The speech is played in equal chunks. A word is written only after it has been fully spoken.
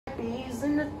Bees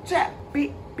in the trap,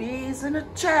 bees in the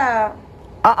trap.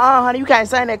 Honey, you can't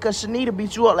say that because Shanita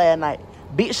beat you up last night.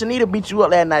 Bitch, Shanita beat you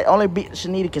up last night. Only bitch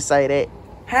Shanita can say that.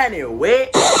 Honey, what?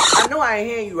 I know I ain't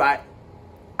hearing you right.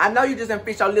 I know you just didn't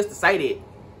fix your list to say that.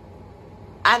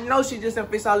 I know she just didn't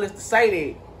fix her list to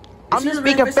say that. I'm just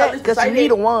speaking fact because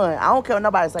Shanita won. I don't care what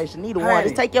nobody say. Shanita won.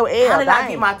 Just take your L. How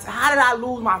did I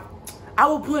lose my... I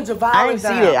was putting Javon down. I ain't see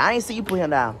that. I ain't see you put him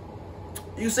down.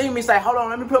 You see me say, hold on,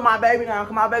 let me put my baby down.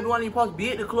 Because my baby wasn't even supposed to be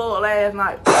at the club last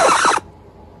night.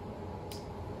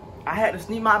 I had to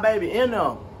sneak my baby in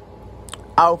there.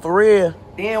 Oh, for real?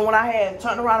 Then when I had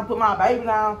turned around and put my baby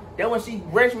down, then when she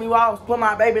rushed me while I was putting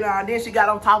my baby down, then she got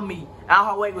on top of me. And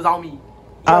all her weight was on me.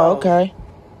 Oh, okay.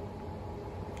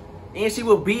 And she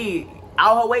was big.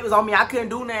 All her weight was on me. I couldn't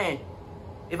do nothing.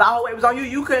 If all her weight was on you,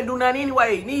 you couldn't do nothing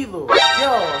anyway. Neither.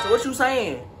 Yo, so what you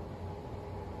saying?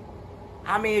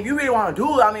 I mean, if you really want to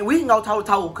do it, I mean, we can go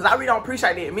toe-to-toe. Because I really don't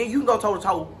appreciate that. Me and you can go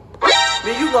toe-to-toe.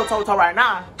 Me and you can go toe-to-toe right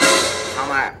now.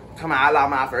 Come on, I lost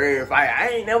my first fight. I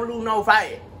ain't never lose no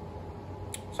fight.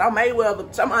 So I'm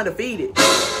Mayweather. So I'm undefeated.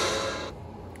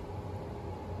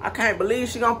 I can't believe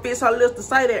she gonna fix her list to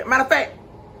say that. Matter of fact,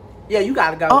 yeah, you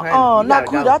gotta go. Not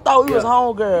Quet. I thought we was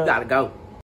home, girl. You gotta go.